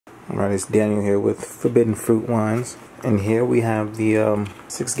Alright, it's Daniel here with Forbidden Fruit Wines. And here we have the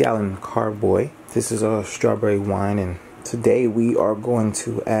 6-gallon carboy. This is a strawberry wine, and today we are going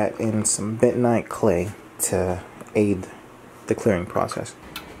to add in some bentonite clay to aid the clearing process.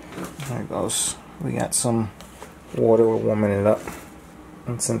 There it goes. We got some water, we're warming it up.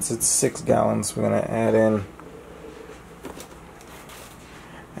 And since it's 6 gallons, we're going to add in,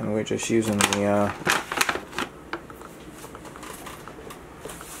 and we're just using the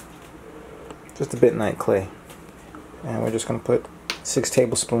just the bentonite clay, and we're just going to put 6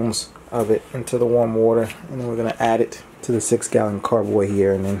 tablespoons of it into the warm water, and then we're going to add it to the 6-gallon carboy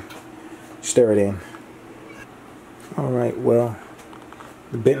here and then stir it in. Alright, well,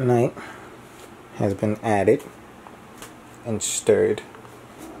 the bentonite has been added and stirred.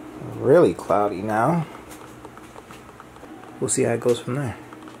 Really cloudy now. We'll see how it goes from there.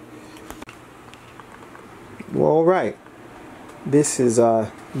 Well, alright, this is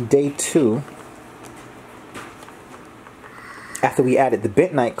day 2 after we added the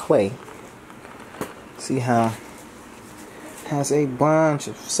bentonite clay. See how it has a bunch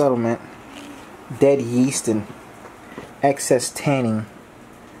of settlement, dead yeast, and excess tanning.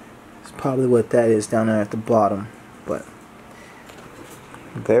 It's probably what that is down there at the bottom, but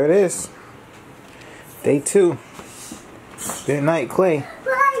there it is. Day 2. Bentonite clay.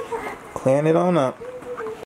 Clearing it on up.